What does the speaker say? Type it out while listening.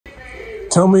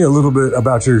tell me a little bit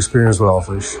about your experience with Off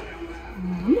Leash.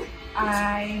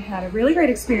 I had a really great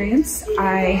experience.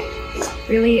 I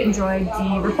really enjoyed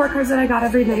the report cards that I got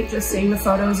every night, just seeing the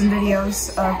photos and videos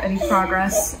of any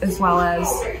progress, as well as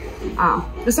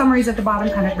the summaries at the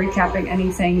bottom, kind of recapping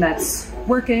anything that's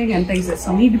working and things that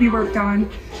still need to be worked on,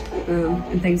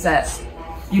 and things that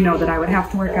you know that I would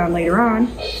have to work on later on.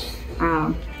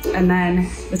 And then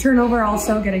the turnover,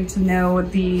 also getting to know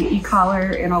the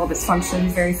Ecollar and all of its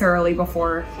functions very thoroughly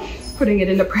before putting it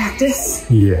into practice.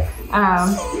 Yeah.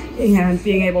 And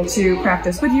being able to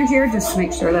practice with you here just to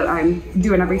make sure that I'm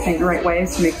doing everything the right way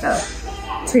to make the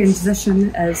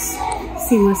transition as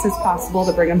seamless as possible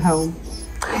to bring them home.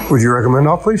 Would you recommend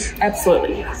Off Leash?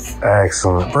 Absolutely, yes.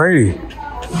 Excellent. Brady,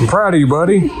 I'm proud of you,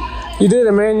 buddy. You did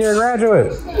it, man. You're a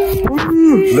graduate.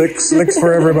 Licks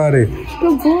for everybody.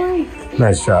 Good boy.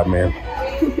 Nice job, man.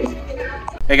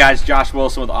 Hey guys, Josh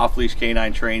Wilson with Off Leash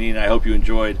Canine Training, and I hope you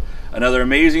enjoyed another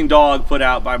amazing dog put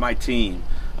out by my team.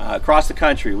 Across the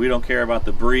country, we don't care about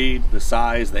the breed, the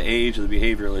size, the age, or the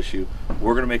behavioral issue.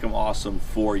 We're going to make them awesome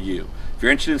for you. If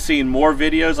you're interested in seeing more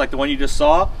videos like the one you just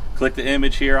saw, click the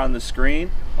image here on the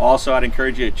screen. Also, I'd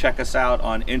encourage you to check us out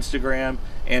on Instagram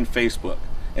and Facebook.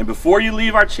 And before you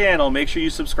leave our channel, make sure you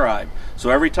subscribe. So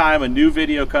every time a new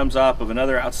video comes up of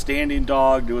another outstanding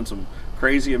dog doing some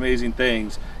crazy, amazing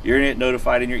things, you're going to get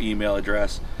notified in your email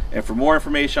address. And for more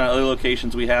information on other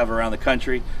locations we have around the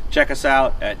country, check us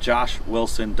out at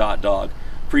joshwilson.dog.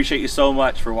 Appreciate you so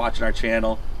much for watching our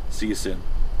channel. See you soon.